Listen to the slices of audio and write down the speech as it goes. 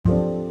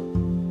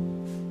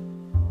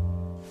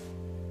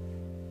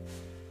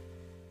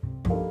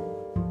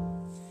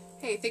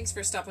thanks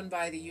for stopping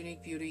by the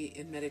Unique Beauty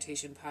in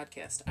Meditation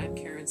podcast. I'm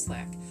Karen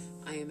Slack.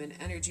 I am an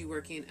energy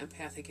working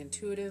empathic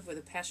intuitive with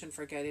a passion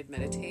for guided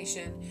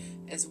meditation,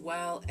 as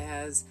well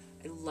as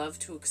I love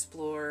to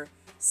explore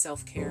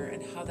self-care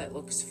and how that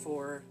looks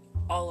for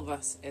all of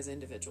us as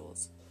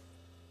individuals.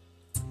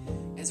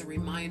 As a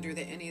reminder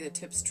that any of the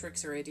tips,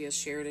 tricks, or ideas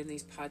shared in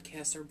these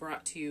podcasts are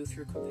brought to you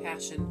through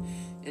compassion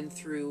and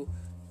through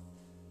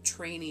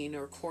training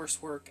or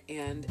coursework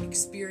and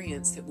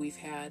experience that we've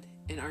had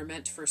and are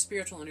meant for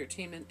spiritual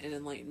entertainment and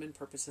enlightenment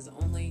purposes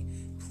only.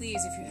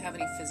 Please, if you have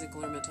any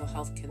physical or mental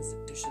health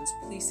conditions,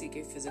 please seek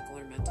a physical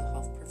or mental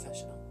health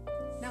professional.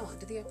 Now on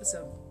to the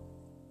episode.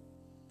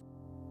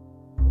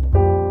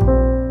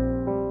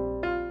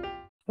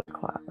 The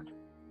cloud.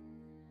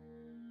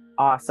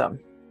 Awesome.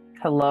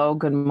 Hello,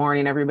 good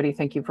morning, everybody.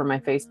 Thank you for my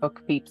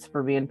Facebook peeps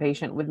for being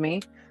patient with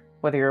me.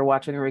 Whether you're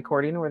watching a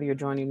recording or whether you're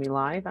joining me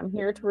live, I'm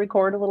here to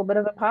record a little bit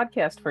of a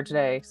podcast for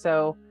today.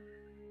 So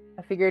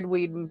I figured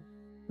we'd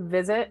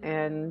visit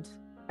and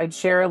I'd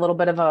share a little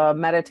bit of a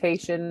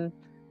meditation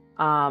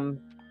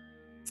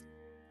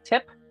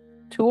tip,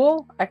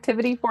 tool,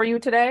 activity for you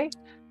today.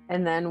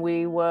 And then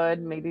we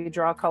would maybe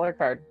draw a color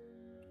card.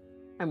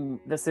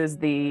 This is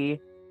the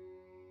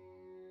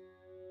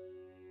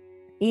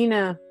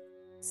Ina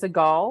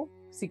Segal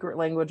Secret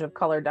Language of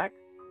Color deck.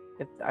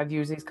 I've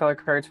used these color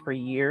cards for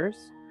years.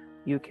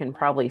 You can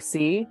probably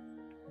see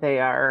they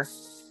are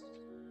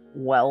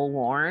well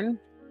worn.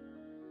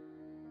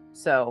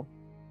 So,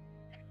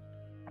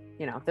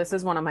 this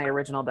is one of my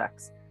original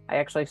decks. I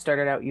actually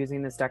started out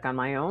using this deck on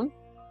my own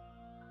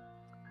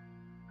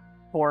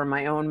for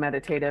my own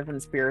meditative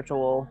and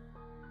spiritual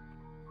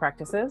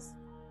practices.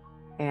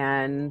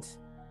 And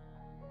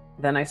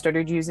then I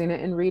started using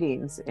it in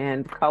readings,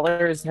 and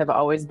colors have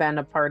always been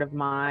a part of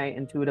my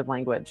intuitive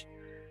language.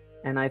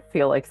 And I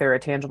feel like they're a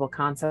tangible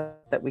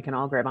concept that we can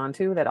all grab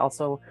onto that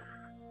also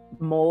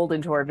mold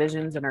into our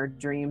visions and our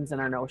dreams and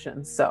our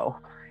notions. So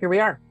here we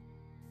are.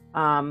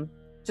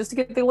 Just to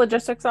get the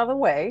logistics out of the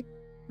way,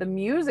 the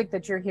music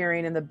that you're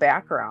hearing in the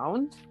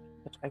background,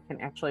 which I can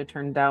actually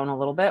turn down a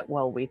little bit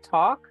while we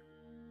talk,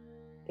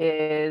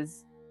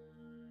 is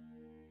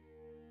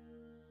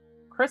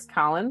Chris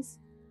Collins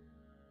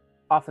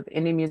off of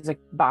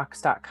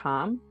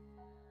indiemusicbox.com.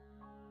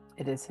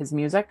 It is his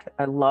music.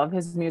 I love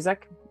his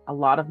music. A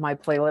lot of my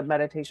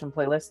meditation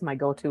playlists, my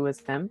go-to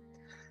is him.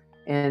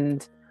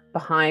 And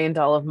behind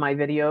all of my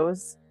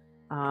videos,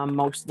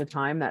 most of the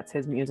time, that's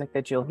his music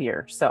that you'll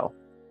hear. So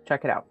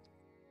check it out.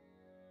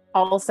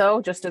 Also,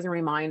 just as a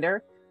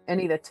reminder,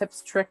 any of the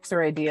tips, tricks,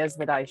 or ideas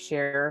that I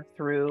share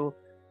through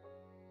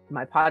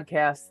my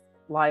podcast,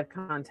 live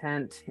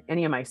content,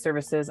 any of my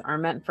services are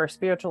meant for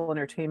spiritual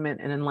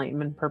entertainment and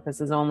enlightenment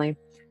purposes only.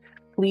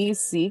 Please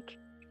seek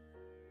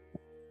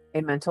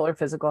a mental or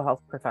physical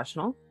health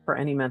professional for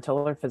any mental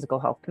or physical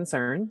health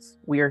concerns.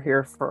 We are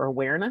here for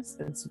awareness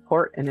and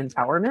support and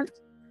empowerment.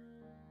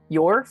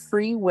 Your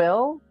free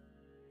will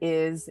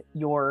is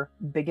your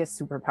biggest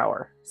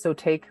superpower. So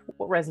take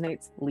what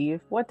resonates, leave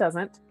what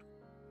doesn't,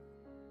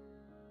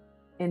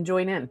 and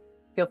join in.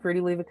 Feel free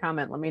to leave a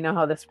comment. Let me know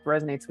how this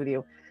resonates with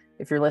you.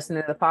 If you're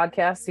listening to the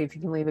podcast, see if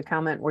you can leave a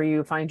comment where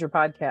you find your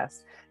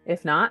podcast.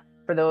 If not,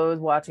 for those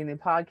watching the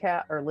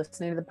podcast or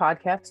listening to the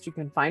podcast, you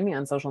can find me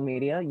on social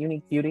media,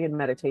 Unique Beauty and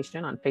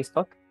Meditation on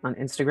Facebook, on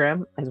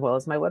Instagram, as well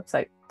as my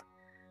website.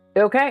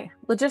 Okay,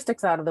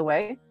 logistics out of the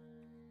way.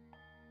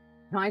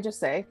 Can I just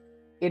say,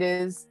 it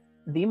is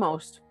the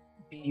most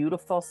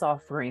beautiful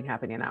soft rain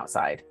happening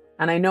outside.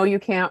 And I know you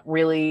can't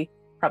really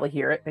probably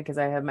hear it because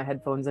I have my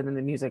headphones in and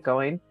the music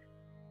going,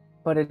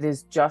 but it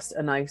is just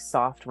a nice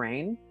soft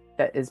rain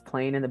that is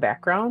playing in the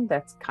background.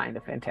 That's kind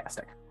of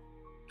fantastic.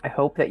 I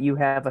hope that you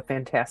have a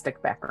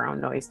fantastic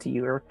background noise to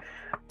your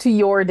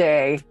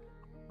day.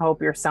 I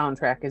hope your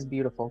soundtrack is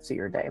beautiful to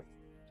your day.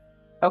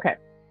 Okay.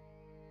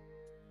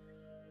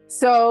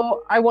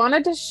 So I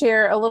wanted to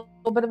share a little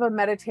bit of a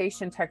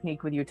meditation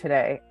technique with you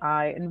today.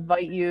 I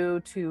invite you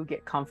to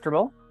get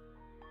comfortable.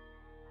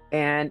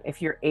 And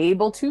if you're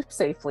able to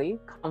safely,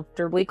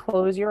 comfortably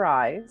close your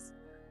eyes,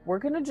 we're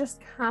going to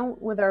just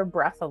count with our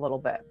breath a little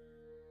bit.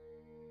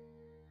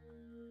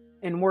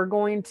 And we're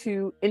going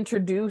to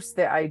introduce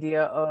the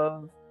idea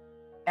of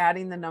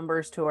adding the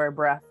numbers to our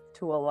breath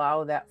to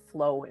allow that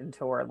flow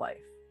into our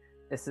life.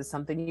 This is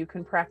something you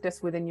can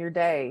practice within your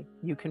day.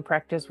 You can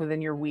practice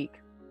within your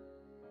week.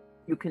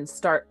 You can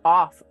start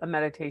off a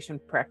meditation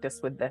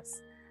practice with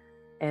this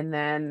and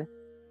then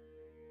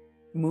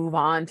move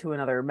on to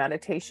another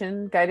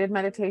meditation, guided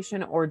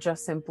meditation, or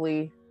just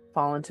simply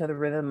fall into the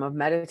rhythm of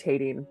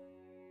meditating,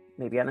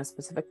 maybe on a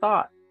specific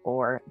thought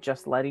or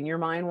just letting your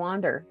mind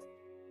wander.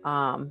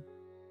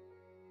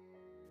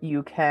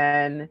 You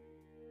can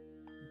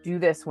do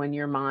this when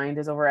your mind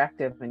is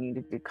overactive and you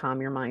need to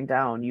calm your mind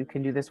down. You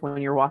can do this when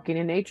you're walking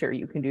in nature.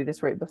 You can do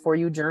this right before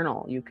you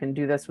journal. You can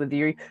do this with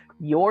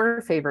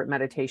your favorite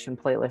meditation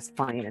playlist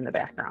playing in the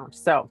background.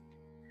 So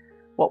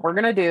what we're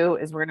going to do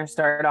is we're going to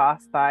start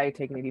off by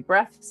taking a deep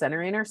breath,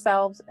 centering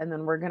ourselves, and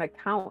then we're going to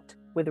count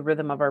with the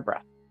rhythm of our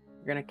breath.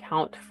 We're going to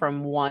count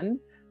from 1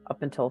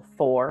 up until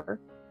 4,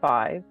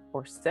 5,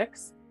 or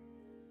 6.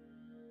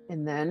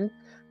 And then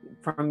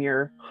from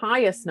your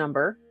highest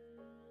number,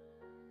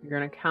 you're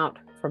going to count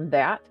from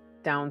that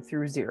down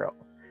through 0.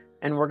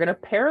 And we're going to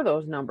pair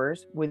those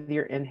numbers with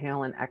your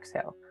inhale and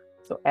exhale.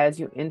 So as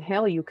you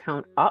inhale, you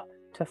count up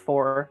to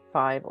 4,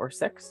 5, or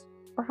 6,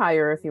 or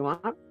higher if you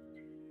want.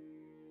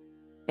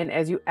 And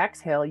as you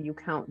exhale, you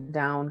count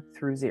down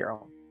through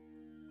 0.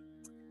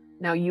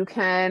 Now you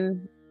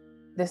can,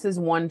 this is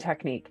one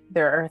technique.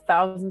 There are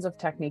thousands of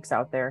techniques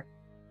out there.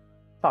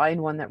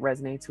 Find one that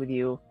resonates with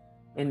you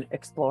and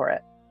explore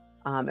it.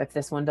 If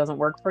this one doesn't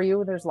work for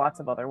you, there's lots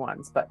of other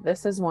ones, but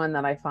this is one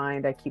that I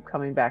find I keep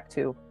coming back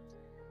to,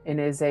 and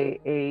is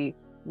a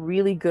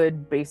really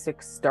good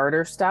basic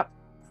starter step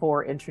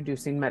for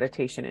introducing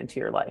meditation into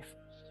your life.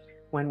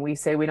 When we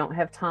say we don't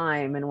have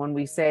time, and when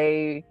we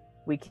say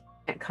we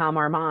can't calm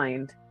our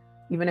mind,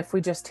 even if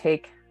we just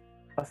take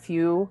a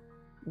few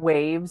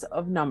waves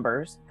of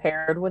numbers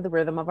paired with the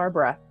rhythm of our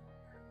breath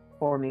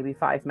for maybe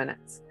 5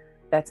 minutes,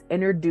 that's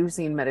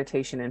introducing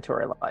meditation into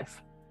our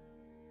life.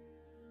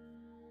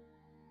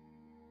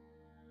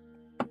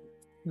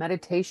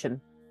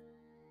 Meditation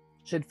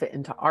should fit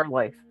into our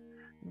life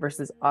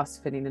versus us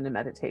fitting into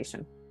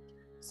meditation.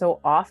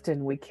 So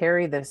often we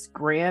carry this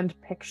grand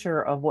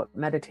picture of what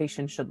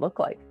meditation should look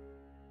like,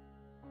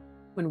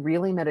 when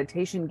really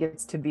meditation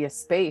gets to be a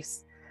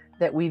space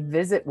that we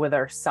visit with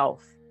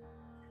ourselves,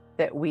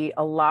 that we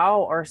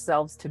allow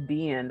ourselves to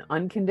be in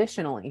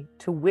unconditionally,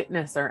 to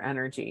witness our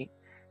energy,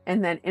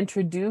 and then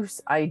introduce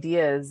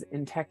ideas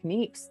and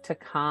techniques to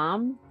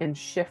calm and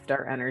shift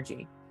our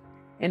energy.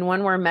 And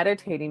when we're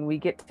meditating, we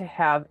get to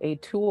have a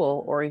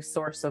tool or a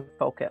source of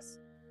focus.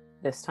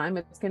 This time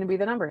it's going to be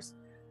the numbers.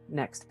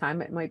 Next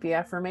time it might be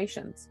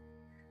affirmations.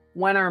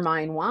 When our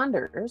mind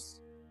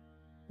wanders,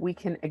 we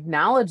can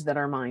acknowledge that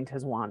our mind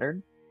has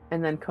wandered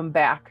and then come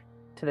back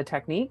to the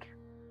technique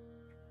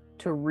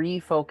to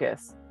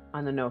refocus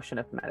on the notion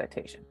of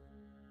meditation.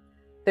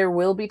 There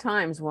will be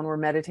times when we're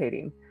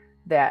meditating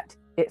that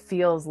it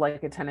feels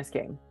like a tennis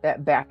game,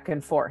 that back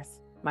and forth.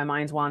 My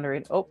mind's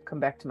wandering, oh, come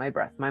back to my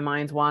breath. My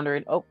mind's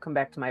wandering, oh, come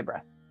back to my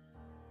breath.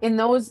 And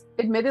those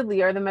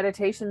admittedly are the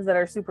meditations that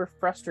are super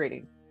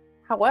frustrating.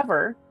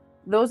 However,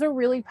 those are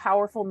really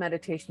powerful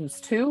meditations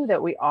too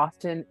that we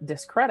often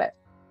discredit,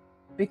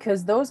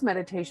 because those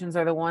meditations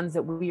are the ones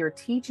that we are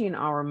teaching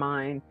our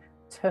mind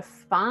to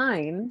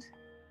find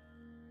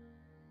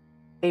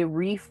a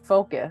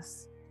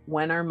refocus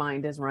when our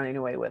mind is running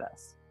away with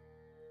us.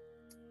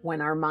 When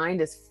our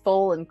mind is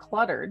full and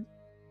cluttered,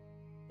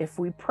 if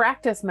we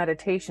practice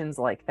meditations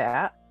like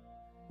that,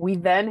 we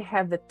then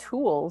have the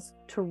tools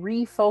to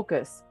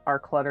refocus our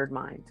cluttered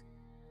mind.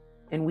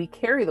 And we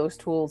carry those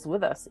tools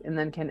with us and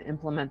then can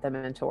implement them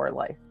into our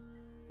life.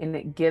 And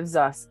it gives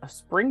us a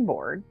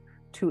springboard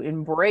to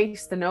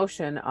embrace the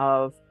notion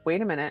of,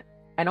 wait a minute,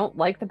 I don't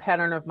like the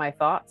pattern of my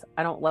thoughts.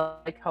 I don't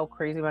like how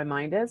crazy my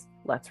mind is.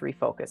 Let's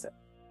refocus it.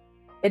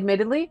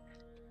 Admittedly,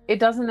 it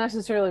doesn't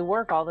necessarily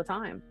work all the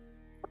time.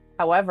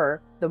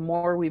 However, the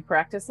more we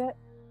practice it,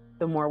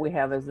 the more we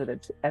have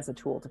as a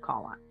tool to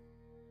call on.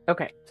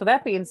 Okay, so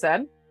that being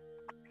said,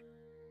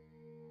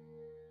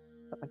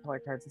 put my color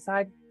cards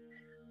aside.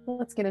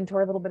 Let's get into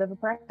our little bit of a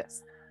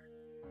practice.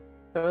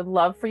 So I would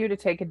love for you to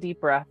take a deep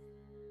breath.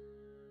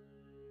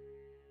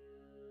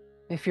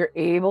 If you're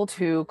able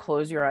to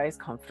close your eyes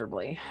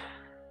comfortably.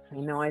 I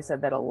know I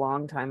said that a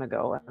long time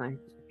ago, and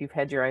if you've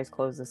had your eyes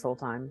closed this whole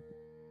time,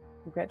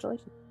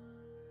 congratulations.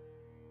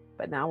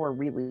 But now we're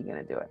really going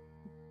to do it.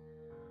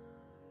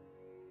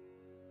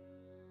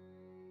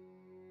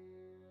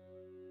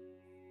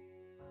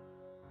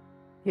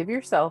 Give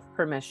yourself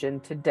permission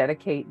to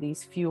dedicate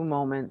these few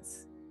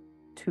moments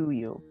to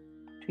you,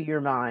 to your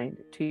mind,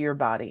 to your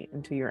body,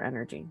 and to your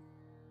energy.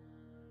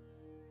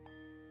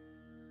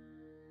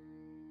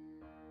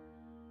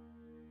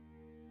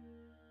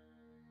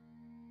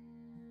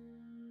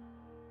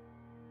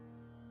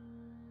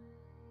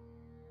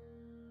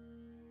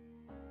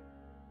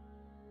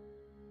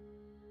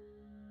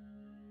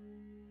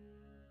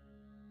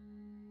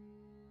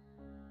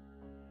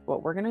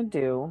 What we're going to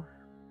do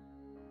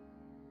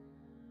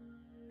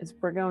is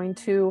we're going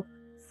to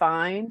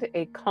find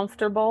a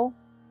comfortable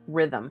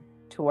rhythm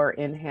to our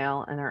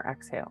inhale and our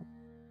exhale.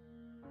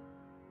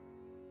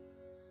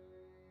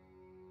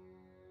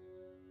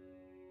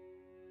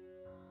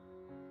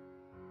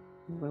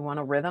 We want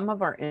a rhythm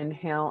of our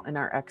inhale and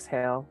our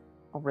exhale,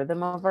 a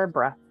rhythm of our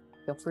breath.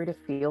 Feel free to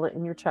feel it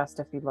in your chest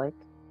if you'd like.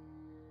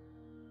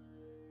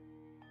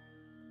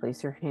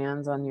 Place your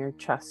hands on your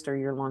chest or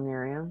your lung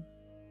area.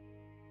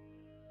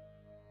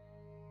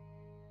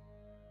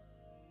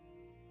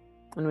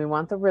 And we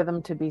want the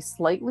rhythm to be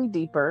slightly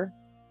deeper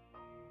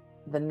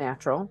than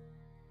natural,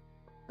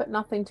 but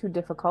nothing too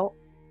difficult.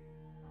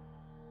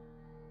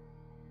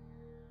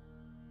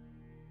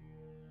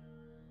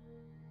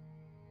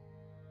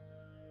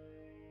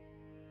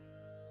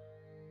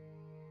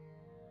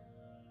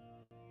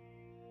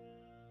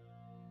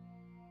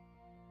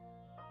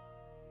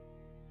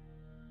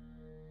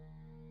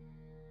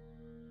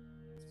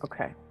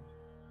 Okay.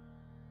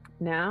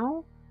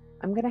 Now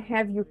I'm going to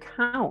have you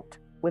count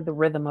with the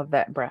rhythm of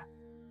that breath.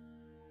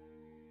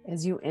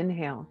 As you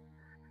inhale,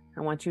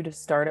 I want you to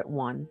start at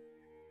 1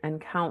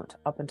 and count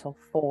up until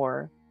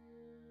 4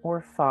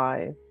 or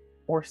 5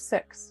 or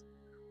 6,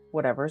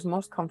 whatever is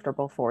most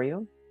comfortable for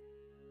you.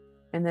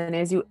 And then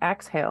as you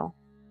exhale,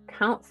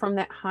 count from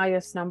that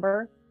highest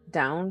number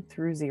down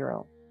through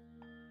 0.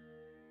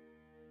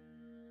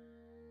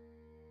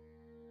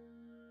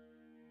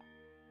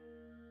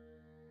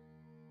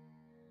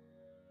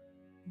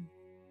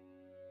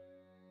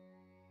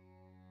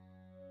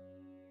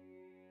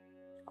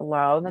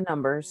 Allow the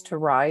numbers to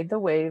ride the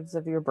waves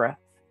of your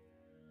breath,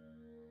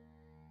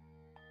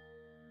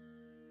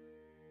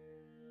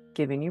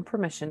 giving you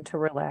permission to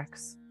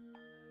relax,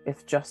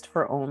 if just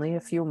for only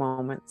a few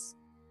moments.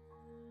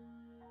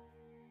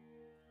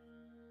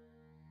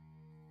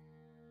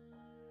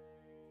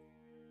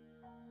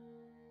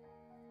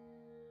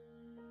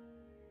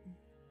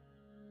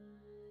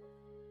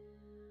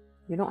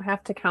 You don't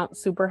have to count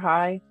super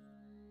high.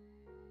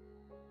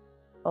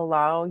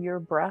 Allow your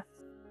breath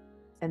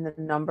and the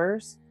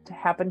numbers to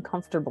happen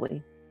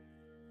comfortably.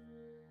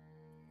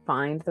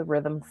 Find the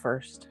rhythm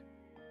first.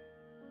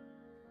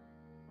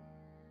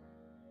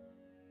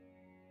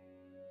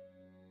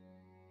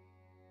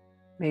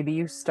 Maybe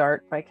you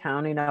start by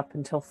counting up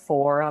until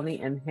 4 on the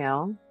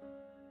inhale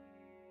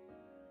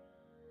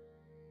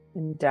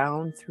and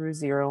down through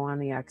 0 on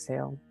the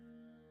exhale.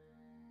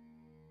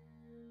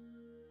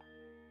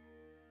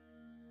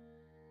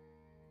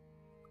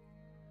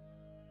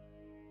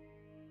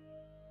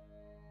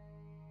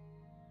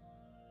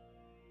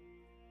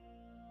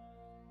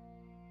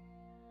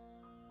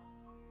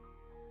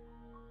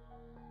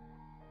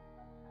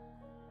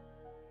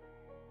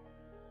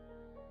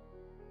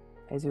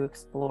 As you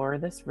explore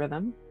this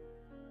rhythm,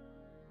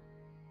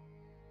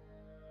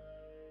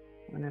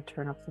 I'm going to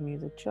turn up the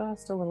music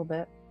just a little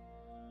bit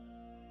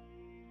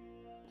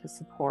to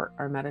support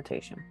our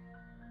meditation.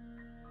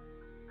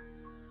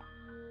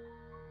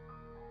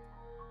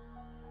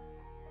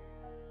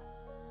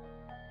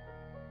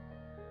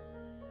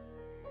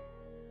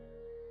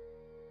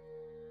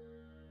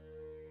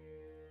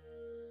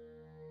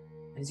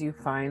 As you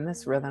find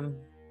this rhythm,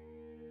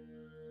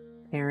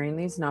 pairing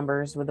these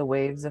numbers with the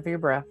waves of your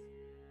breath,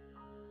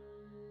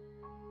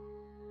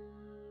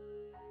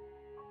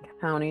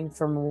 counting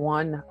from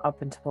 1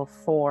 up until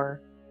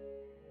 4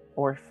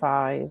 or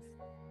 5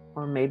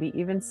 or maybe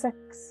even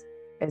 6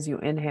 as you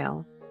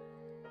inhale,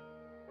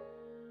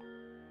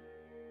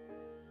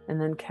 and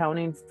then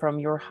counting from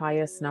your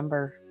highest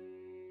number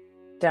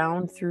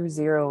down through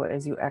 0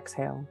 as you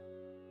exhale.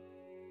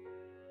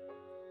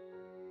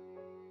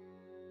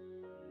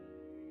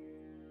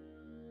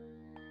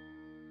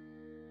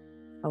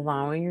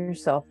 Allowing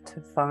yourself to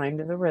find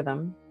the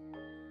rhythm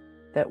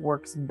that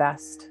works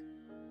best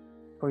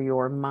for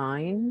your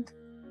mind,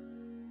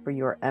 for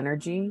your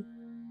energy,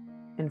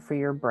 and for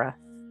your breath.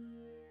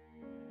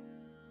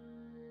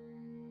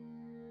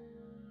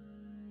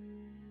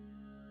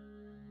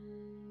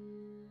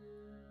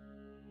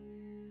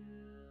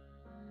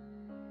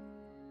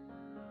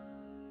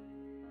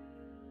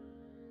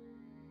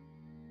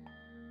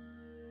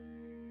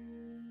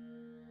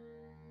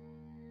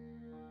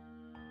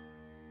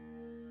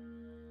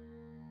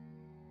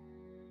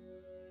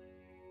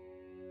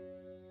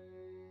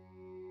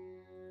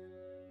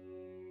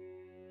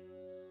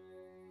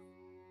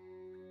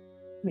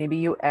 Maybe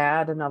you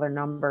add another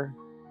number.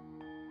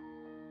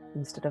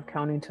 Instead of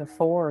counting to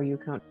 4, you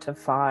count to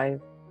 5.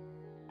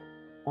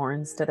 Or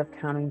instead of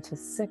counting to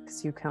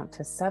 6, you count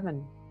to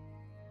 7.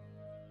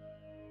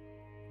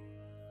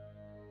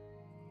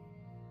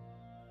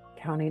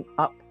 Counting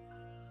up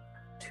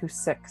to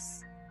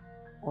 6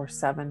 or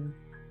 7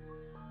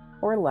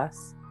 or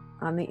less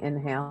on the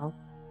inhale.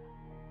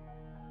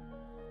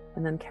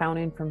 And then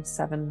counting from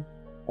 7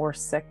 or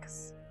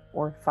 6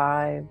 or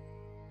 5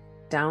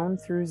 down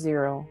through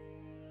 0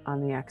 on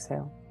the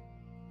exhale.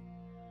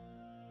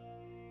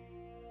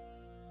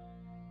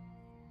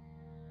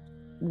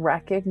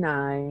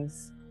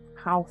 Recognize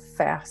how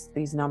fast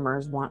these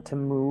numbers want to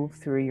move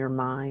through your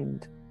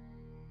mind.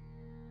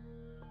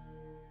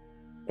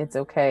 It's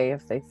okay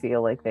if they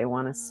feel like they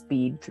want to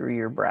speed through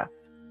your breath.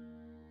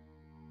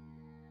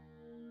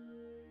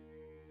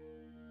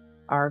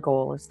 Our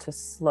goal is to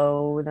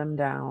slow them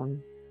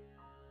down.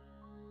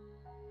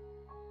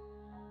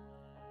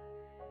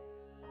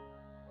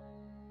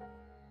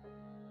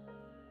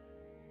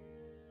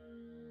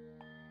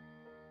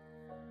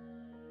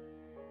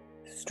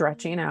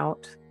 Stretching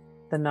out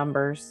the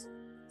numbers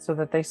so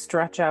that they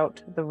stretch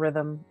out the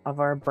rhythm of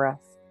our breath.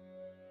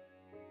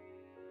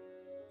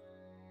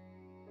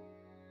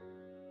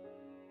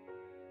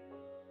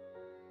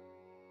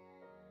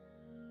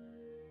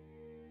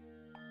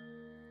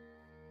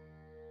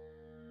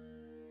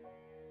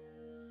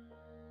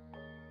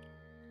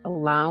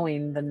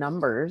 Allowing the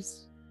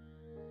numbers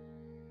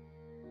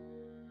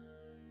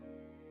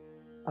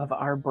of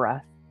our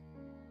breath,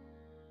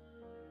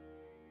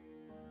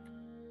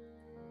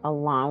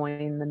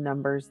 allowing the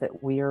numbers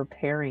that we are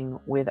pairing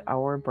with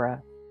our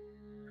breath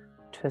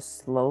to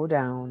slow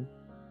down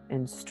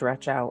and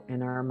stretch out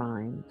in our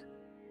mind,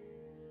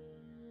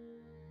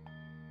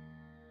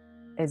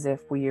 as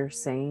if we are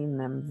saying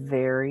them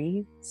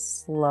very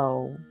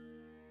slow.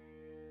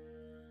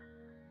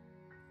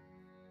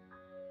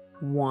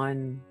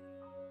 1,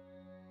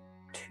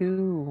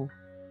 2,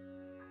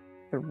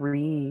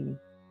 3,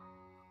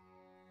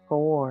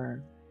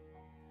 4,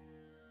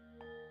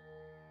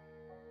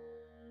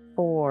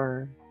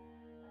 4,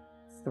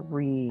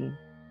 3,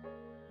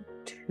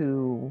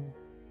 2,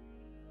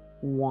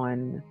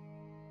 1,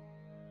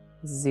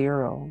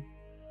 0.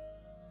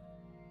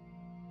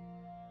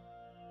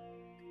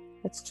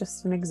 It's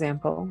just an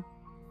example.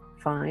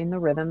 Find the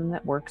rhythm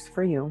that works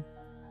for you.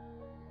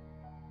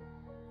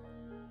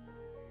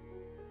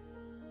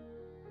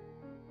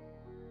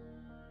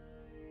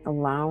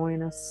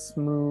 Allowing a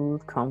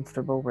smooth,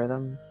 comfortable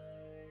rhythm.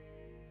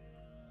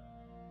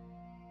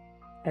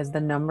 As the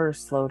numbers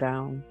slow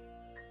down,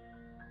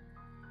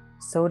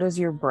 so does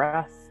your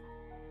breath.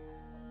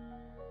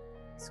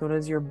 So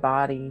does your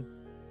body.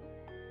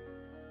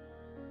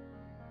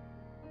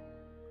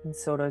 And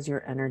so does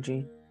your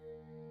energy.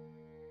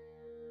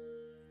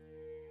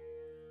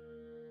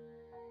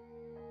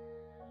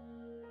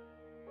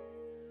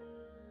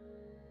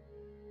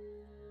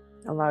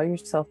 Allow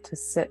yourself to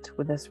sit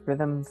with this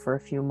rhythm for a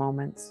few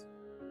moments.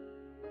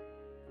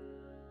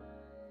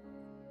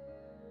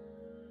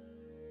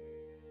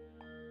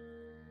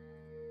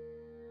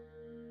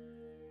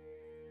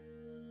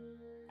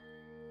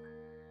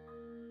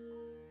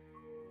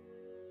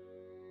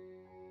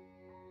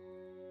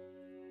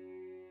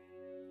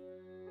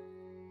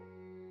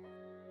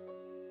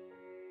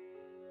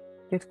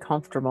 Get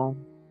comfortable.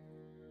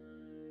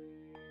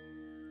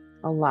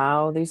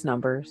 Allow these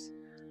numbers,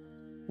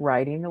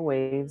 riding the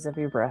waves of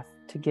your breath,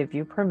 to give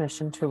you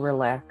permission to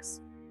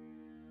relax,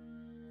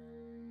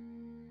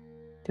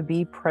 to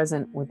be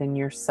present within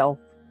yourself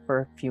for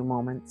a few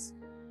moments.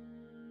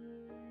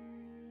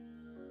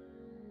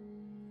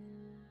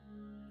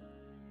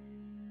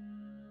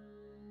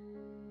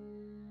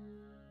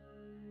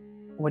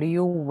 What do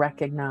you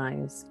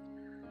recognize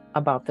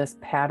about this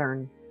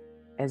pattern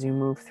as you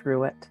move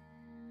through it?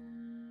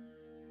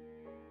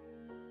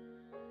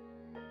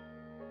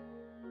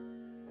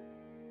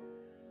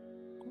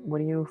 What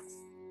do you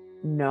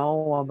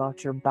know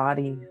about your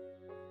body,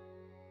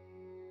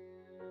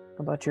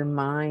 about your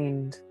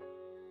mind,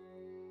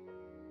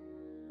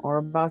 or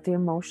about the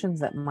emotions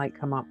that might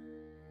come up?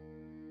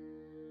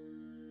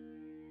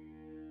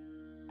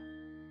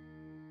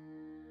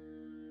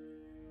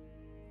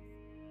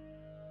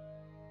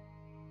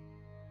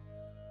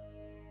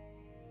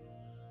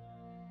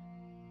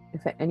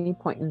 If at any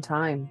point in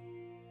time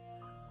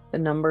the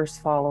numbers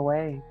fall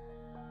away,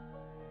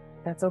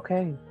 that's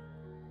okay.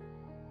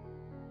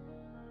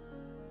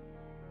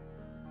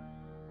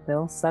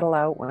 They'll settle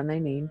out when they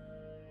need.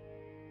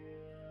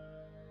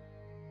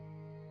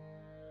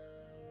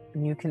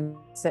 And you can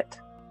sit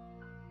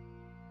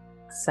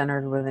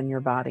centered within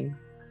your body,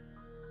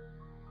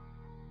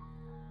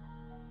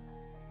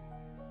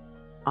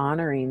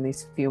 honoring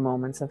these few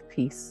moments of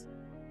peace.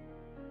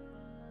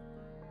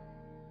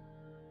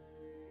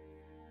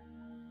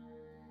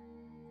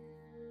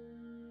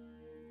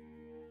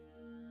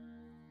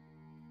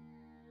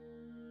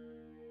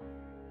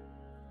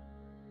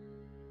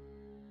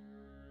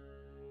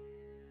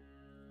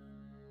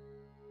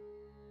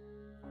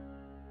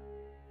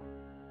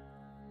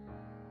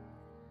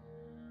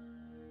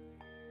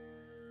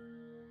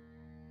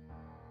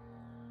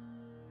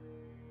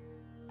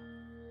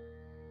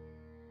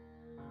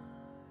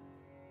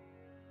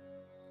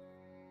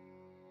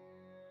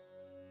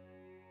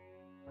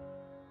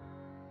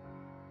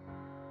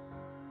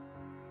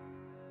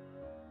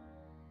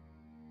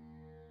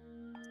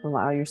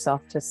 Allow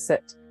yourself to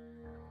sit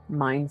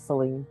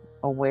mindfully,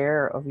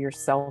 aware of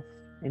yourself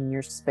in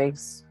your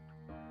space.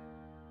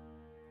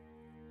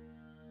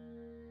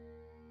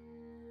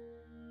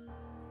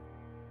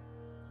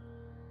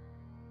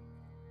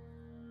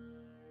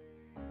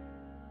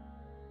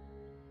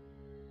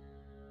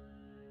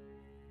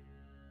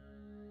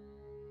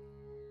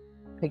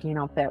 Picking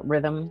up that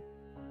rhythm,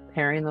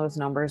 pairing those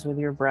numbers with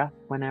your breath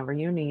whenever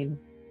you need.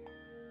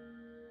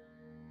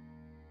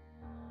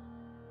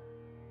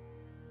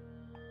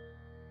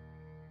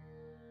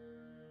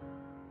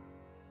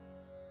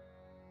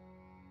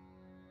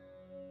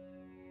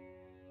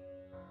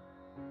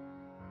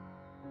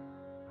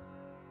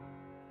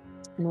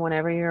 And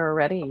whenever you're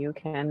ready, you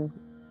can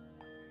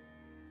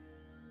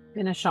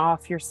finish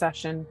off your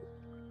session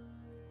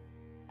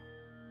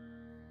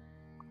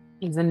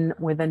even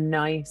with a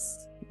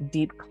nice,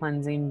 deep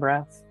cleansing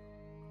breath.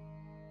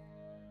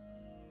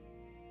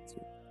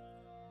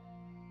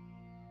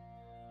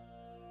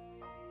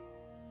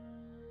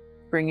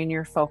 Bringing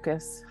your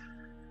focus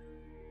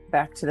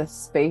back to the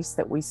space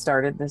that we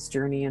started this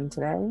journey in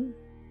today,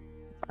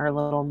 our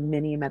little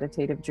mini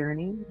meditative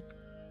journey.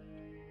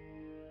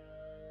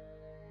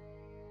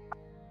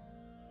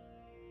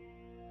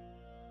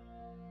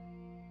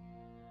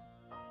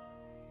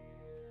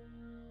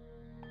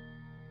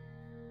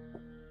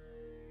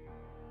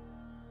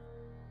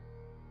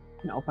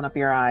 You can open up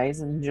your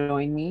eyes and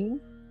join me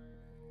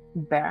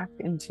back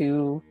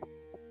into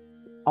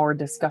our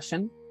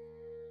discussion.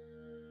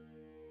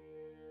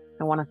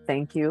 I want to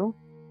thank you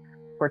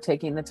for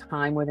taking the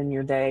time within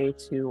your day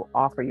to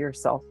offer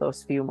yourself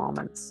those few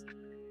moments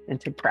and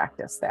to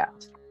practice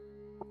that.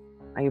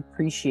 I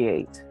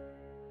appreciate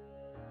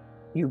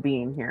you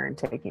being here and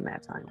taking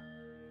that time.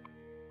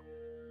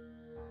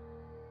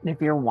 And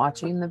if you're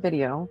watching the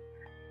video,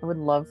 I would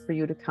love for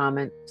you to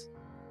comment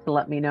to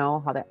let me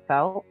know how that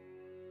felt,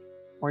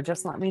 or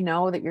just let me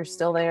know that you're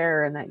still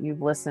there and that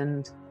you've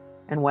listened,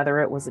 and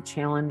whether it was a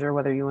challenge or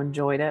whether you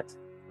enjoyed it.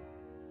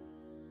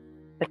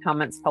 The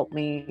comments help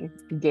me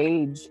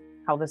gauge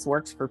how this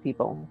works for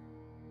people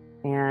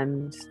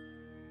and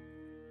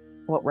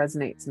what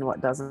resonates and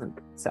what doesn't.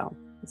 So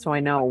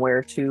I know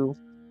where to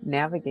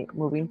navigate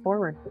moving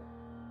forward.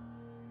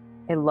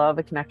 I love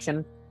a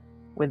connection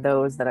with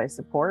those that I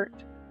support.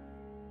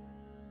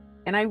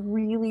 And I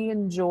really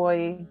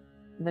enjoy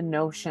the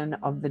notion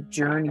of the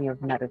journey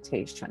of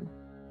meditation.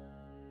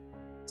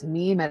 To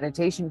me,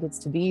 meditation gets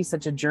to be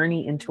such a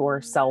journey into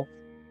ourself.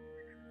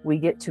 We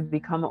get to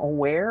become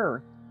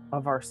aware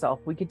of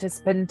ourselves. We get to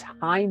spend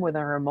time with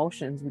our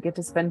emotions. We get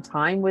to spend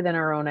time within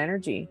our own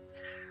energy.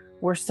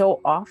 We're so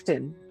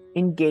often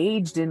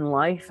engaged in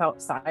life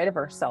outside of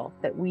ourselves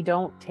that we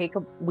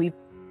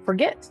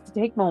forget to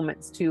take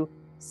moments to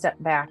step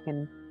back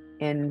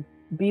and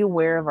be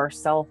aware of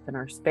ourselves and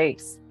our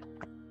space.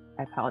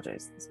 I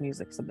apologize. This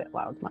music's a bit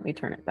loud. Let me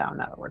turn it down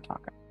now that we're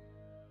talking.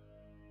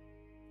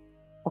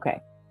 Okay.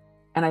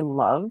 And I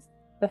love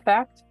the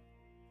fact.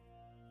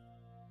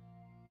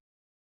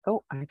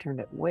 Oh, I turned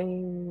it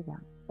way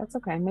down. That's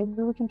okay.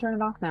 Maybe we can turn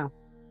it off now.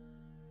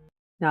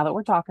 Now that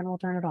we're talking, we'll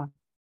turn it on.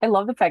 I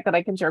love the fact that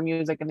I can share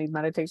music in these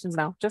meditations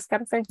now. Just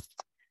gotta say.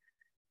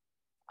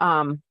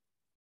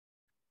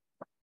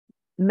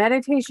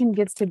 Meditation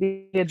gets to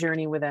be a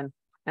journey within.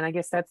 And I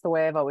guess that's the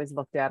way I've always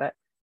looked at it.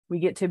 We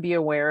get to be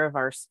aware of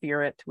our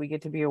spirit. We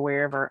get to be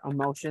aware of our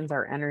emotions,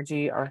 our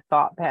energy, our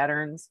thought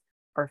patterns,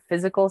 our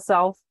physical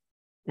self,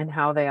 and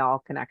how they all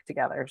connect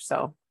together.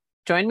 So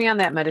join me on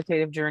that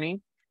meditative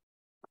journey.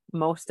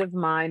 Most of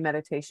my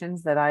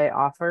meditations that I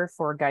offer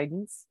for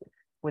guidance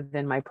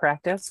within my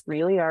practice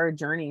really are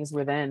journeys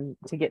within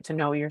to get to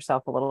know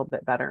yourself a little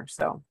bit better.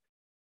 So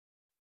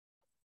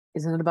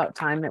isn't it about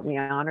time that we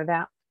honor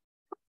that?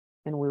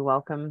 And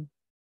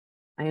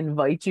I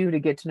invite you to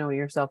get to know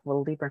yourself a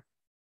little deeper.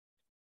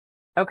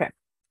 Okay,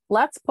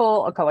 let's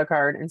pull a color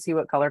card and see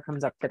what color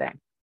comes up today.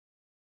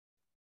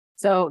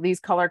 So these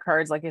color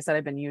cards, like I said,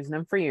 I've been using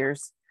them for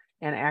years.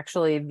 And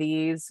actually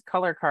these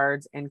color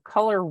cards and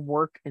color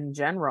work in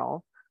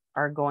general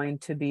are going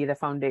to be the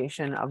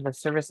foundation of the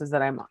services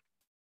that I'm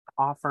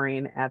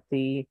offering at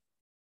the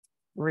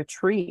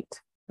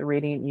retreat, the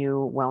Radiant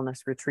You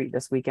Wellness Retreat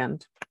this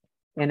weekend,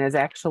 and is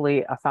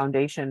actually a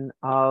foundation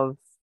of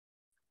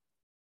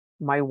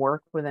my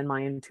work within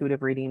my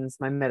intuitive readings,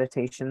 my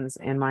meditations,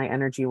 and my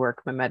energy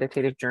work, my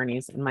meditative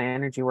journeys, and my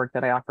energy work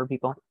that I offer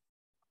people.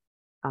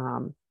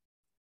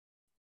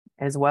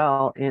 As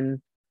well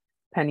in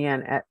Penn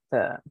Yan at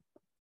the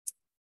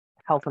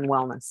Health and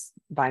Wellness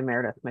by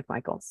Meredith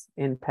McMichaels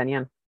in Penn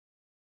Yan.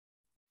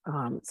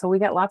 So we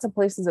got lots of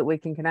places that we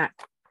can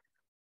connect,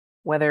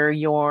 whether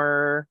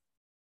you're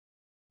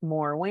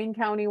more Wayne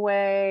County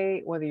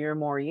way, whether you're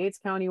more Yates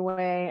County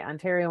way,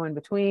 Ontario in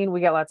between,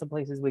 we got lots of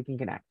places we can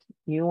connect.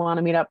 You want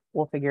to meet up,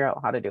 we'll figure out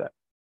how to do it.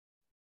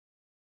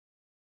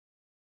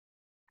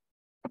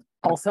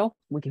 Also,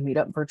 we can meet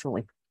up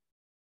virtually.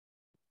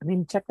 I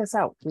mean, check this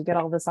out. We get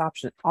all these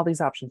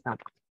options now.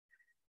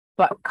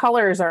 But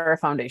colors are a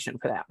foundation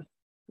for that.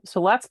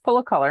 So let's pull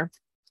a color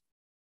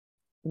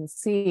and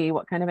see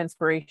what kind of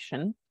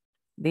inspiration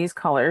these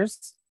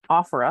colors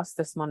offer us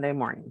this Monday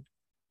morning.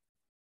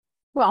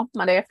 Well,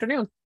 Monday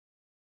afternoon.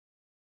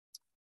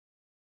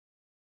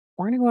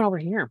 We're going to go over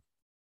here.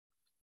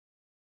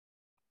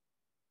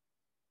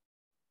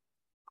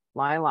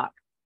 Lilac,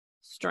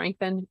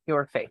 strengthen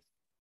your faith.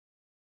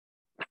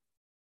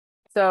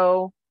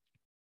 So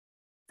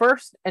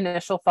first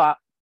initial thought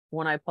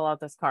when I pull out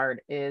this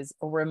card is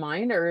a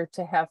reminder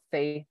to have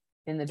faith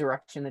in the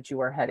direction that you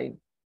are heading.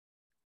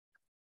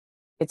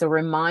 It's a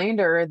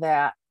reminder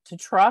that to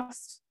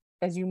trust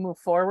as you move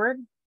forward.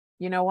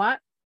 You know what?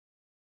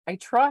 I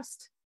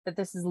trust that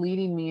this is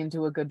leading me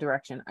into a good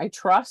direction. I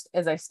trust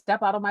as I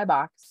step out of my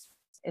box,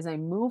 as I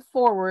move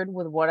forward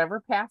with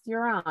whatever path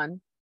you're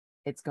on,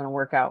 it's going to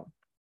work out.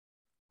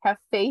 Have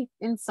faith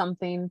in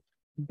something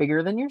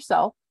bigger than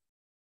yourself.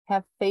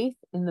 Have faith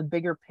in the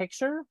bigger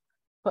picture,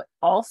 but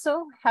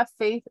also have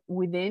faith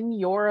within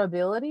your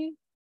ability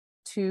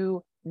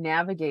to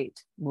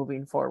navigate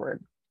moving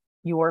forward.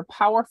 You are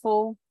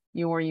powerful,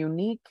 you are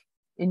unique,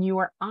 and you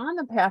are on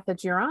the path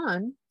that you're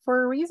on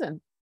for a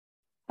reason.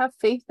 Have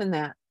faith in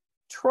that.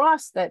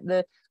 Trust that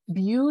the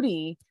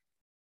beauty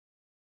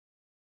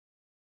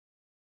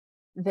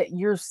that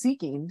you're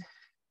seeking,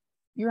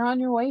 you're on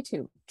your way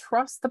to.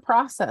 Trust the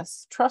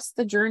process. Trust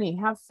the journey.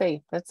 Have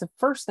faith. That's the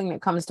first thing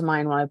that comes to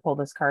mind when I pull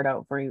this card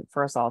out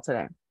for us all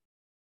today.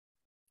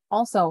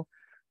 Also,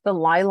 The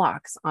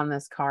lilacs on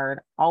this card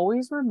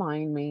always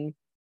remind me,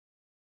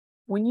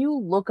 when you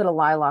look at a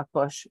lilac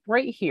bush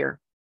right here,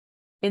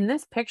 in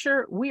this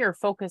picture, we are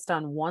focused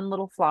on one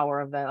little flower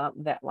of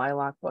that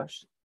lilac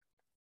bush.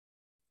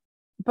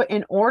 But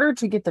in order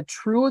to get the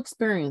true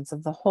experience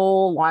of the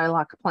whole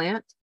lilac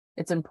plant,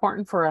 it's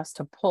important for us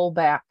to pull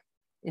back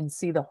and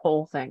see the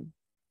whole thing.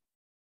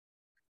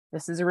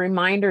 This is a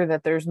reminder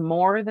that there's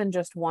more than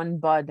just one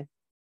bud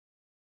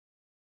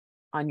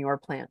on your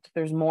plant.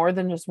 There's more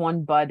than just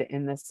one bud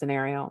in this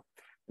scenario.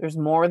 There's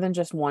more than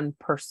just one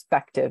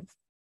perspective.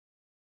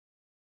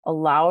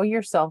 Allow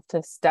yourself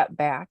to step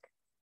back,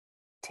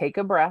 take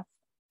a breath,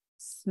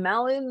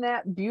 smell in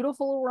that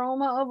beautiful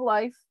aroma of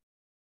life,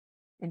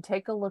 and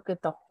take a look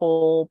at the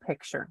whole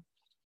picture.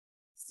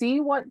 See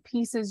what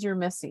pieces you're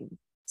missing.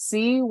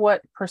 See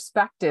what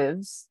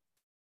perspectives,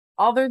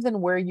 other than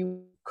where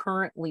you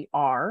currently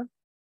are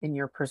in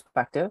your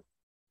perspective,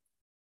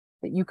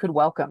 that you could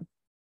welcome.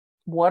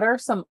 What are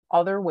some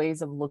other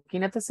ways of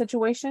looking at the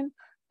situation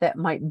that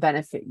might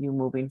benefit you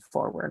moving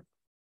forward?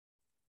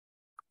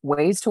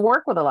 Ways to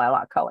work with a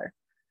lilac color.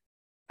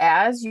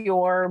 As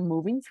you're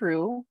moving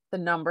through the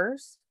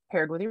numbers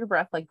paired with your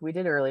breath, like we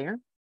did earlier,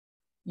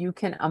 you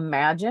can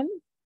imagine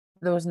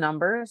those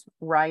numbers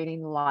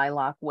riding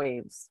lilac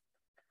waves.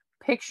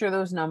 Picture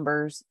those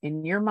numbers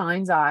in your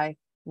mind's eye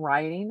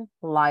riding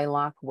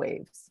lilac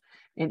waves,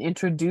 and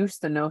introduce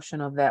the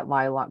notion of that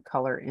lilac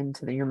color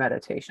into your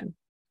meditation.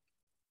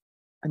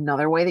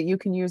 Another way that you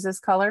can use this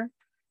color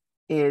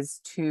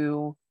is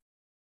to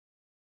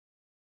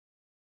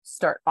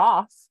start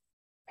off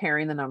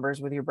pairing the numbers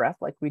with your breath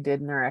like we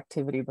did in our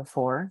activity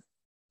before.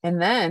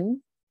 And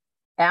then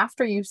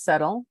after you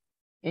settle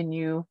and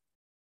you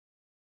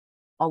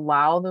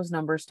allow those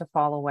numbers to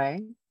fall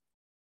away,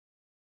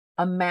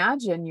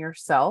 imagine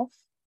yourself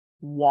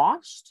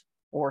washed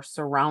or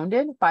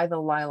surrounded by the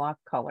lilac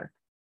color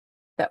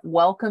that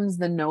welcomes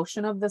the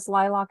notion of this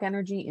lilac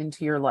energy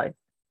into your life.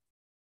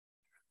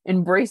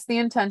 Embrace the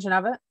intention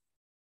of it.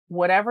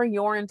 Whatever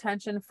your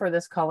intention for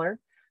this color,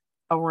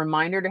 a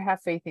reminder to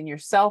have faith in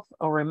yourself,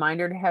 a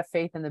reminder to have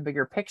faith in the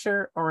bigger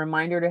picture, a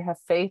reminder to have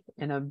faith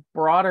in a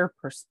broader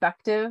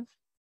perspective,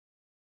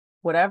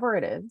 whatever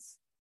it is,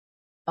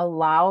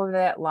 allow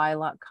that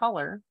lilac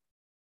color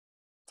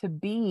to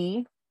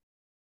be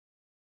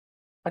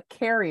a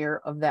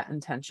carrier of that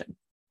intention.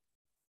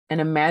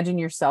 And imagine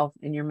yourself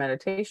in your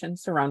meditation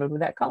surrounded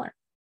with that color.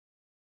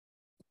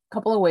 A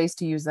couple of ways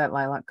to use that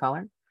lilac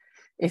color.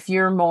 If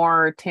you're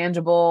more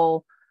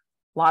tangible,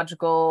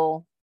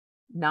 logical,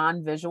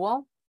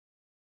 non-visual,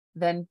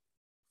 then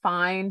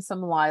find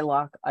some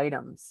lilac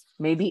items.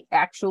 Maybe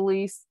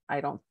actually,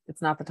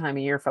 it's not the time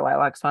of year for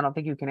lilacs, so I don't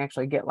think you can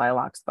actually get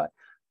lilacs, but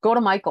go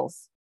to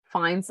Michael's,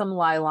 find some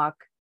lilac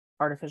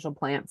artificial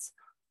plants,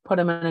 put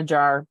them in a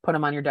jar, put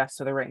them on your desk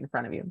so they're right in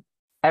front of you.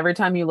 Every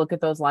time you look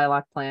at those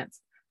lilac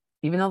plants,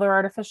 even though they're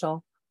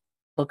artificial,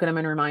 look at them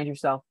and remind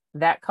yourself,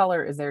 that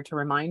color is there to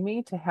remind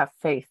me to have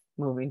faith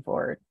moving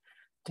forward,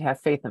 to have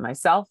faith in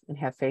myself and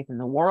have faith in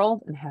the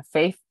world and have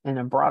faith in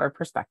a broader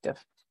perspective.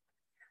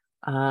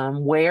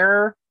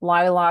 Wear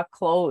lilac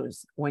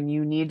clothes when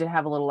you need to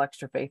have a little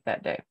extra faith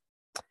that day.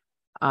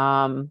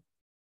 Find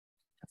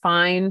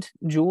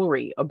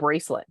jewelry, a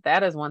bracelet.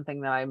 That is one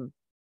thing that I'm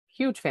a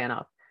huge fan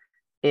of,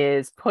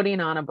 is putting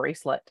on a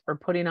bracelet or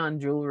putting on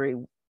jewelry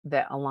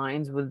that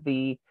aligns with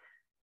the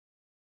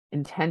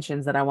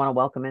intentions that I want to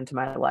welcome into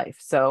my life.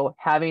 So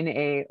having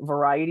a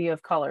variety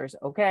of colors.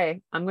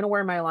 Okay, I'm going to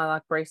wear my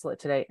lilac bracelet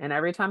today. And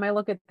every time I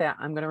look at that,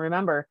 I'm going to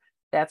remember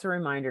that's a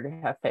reminder to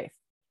have faith.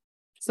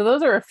 So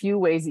those are a few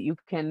ways that you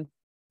can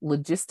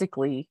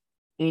logistically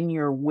in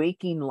your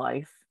waking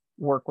life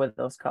work with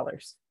those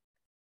colors.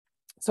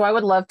 So I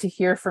would love to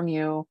hear from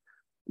you.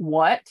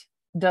 What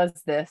does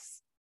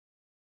this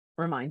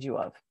remind you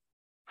of?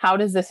 How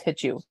does this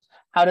hit you?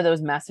 How do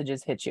those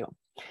messages hit you?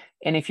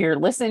 And if you're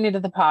listening to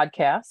the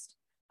podcast,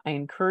 I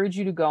encourage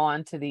you to go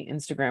onto the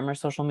Instagram or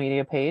social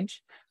media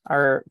page,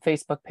 our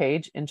Facebook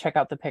page, and check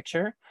out the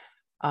picture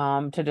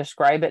to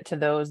describe it to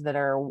those that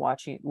are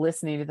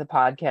listening to the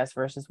podcast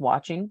versus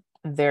watching.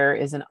 There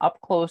is an up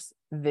close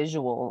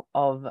visual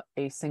of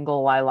a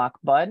single lilac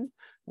bud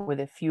with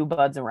a few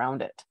buds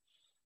around it.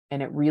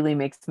 And it really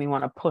makes me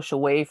want to push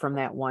away from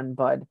that one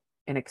bud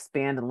and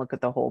expand and look at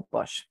the whole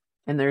bush.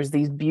 And there's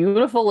these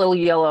beautiful little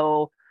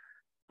yellow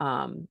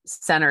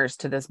centers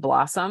to this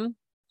blossom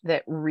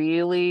that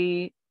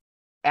really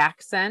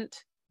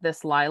accent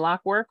this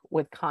lilac work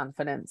with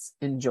confidence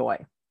and joy.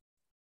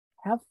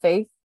 Have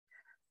faith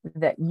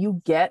that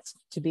you get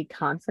to be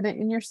confident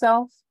in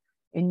yourself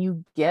and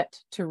you get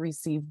to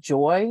receive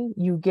joy.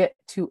 You get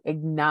to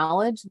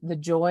acknowledge the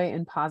joy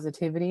and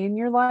positivity in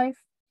your life,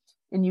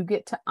 and you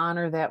get to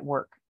honor that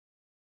work.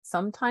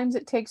 Sometimes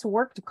it takes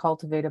work to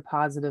cultivate a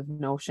positive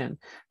notion,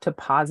 to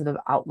positive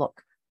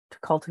outlook, to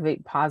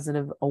cultivate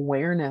positive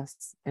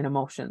awareness and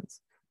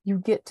emotions. You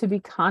get to be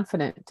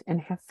confident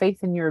and have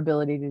faith in your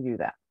ability to do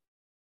that.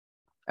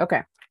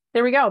 Okay,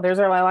 there we go. There's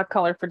our lilac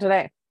color for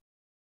today.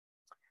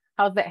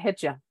 How's that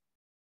hit you?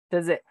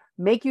 Does it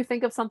make you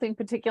think of something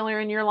particular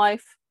in your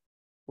life?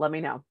 let me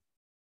know.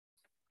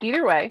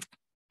 Either way,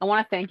 I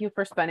want to thank you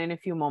for spending a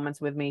few moments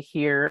with me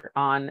here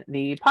on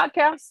the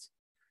podcast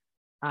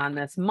on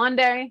this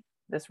Monday,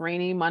 this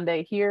rainy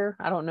Monday here.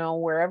 I don't know,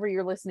 wherever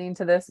you're listening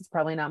to this, it's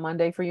probably not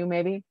Monday for you,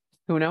 maybe.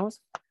 Who knows?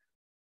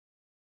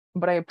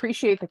 But I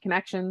appreciate the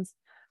connections.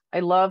 I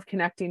love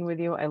connecting with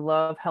you. I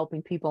love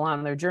helping people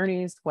on their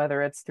journeys,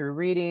 whether it's through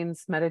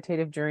readings,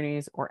 meditative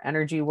journeys, or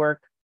energy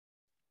work.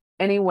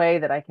 Any way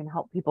that I can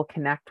help people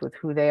connect with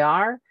who they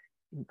are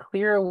and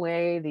clear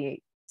away the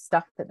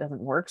stuff that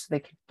doesn't work so they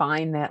can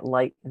find that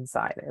light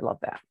inside. I love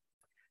that.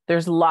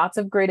 There's lots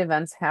of great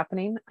events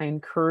happening. I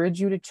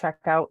encourage you to check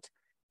out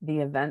the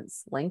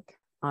events link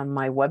on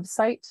my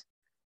website.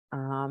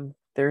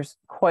 There's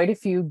quite a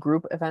few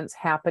group events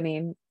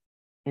happening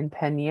in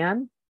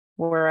Penn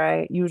where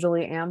I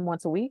usually am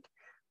once a week.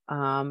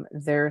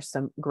 There's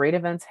some great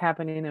events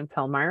happening in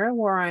Palmyra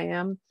where I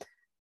am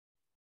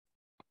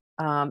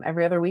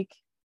every other week,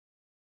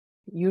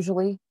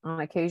 usually on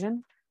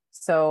occasion.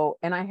 So,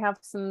 and I have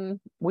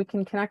we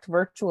can connect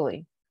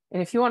virtually.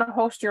 And if you want to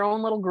host your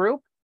own little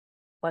group,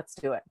 let's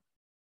do it.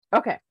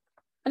 Okay,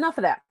 enough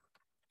of that.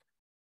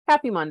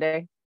 Happy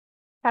Monday.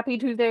 Happy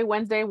Tuesday,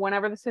 Wednesday,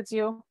 whenever this hits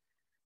you.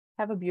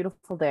 Have a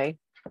beautiful day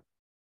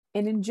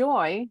and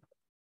enjoy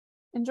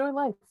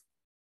life.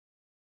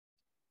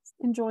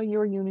 Enjoy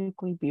your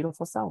uniquely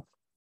beautiful self.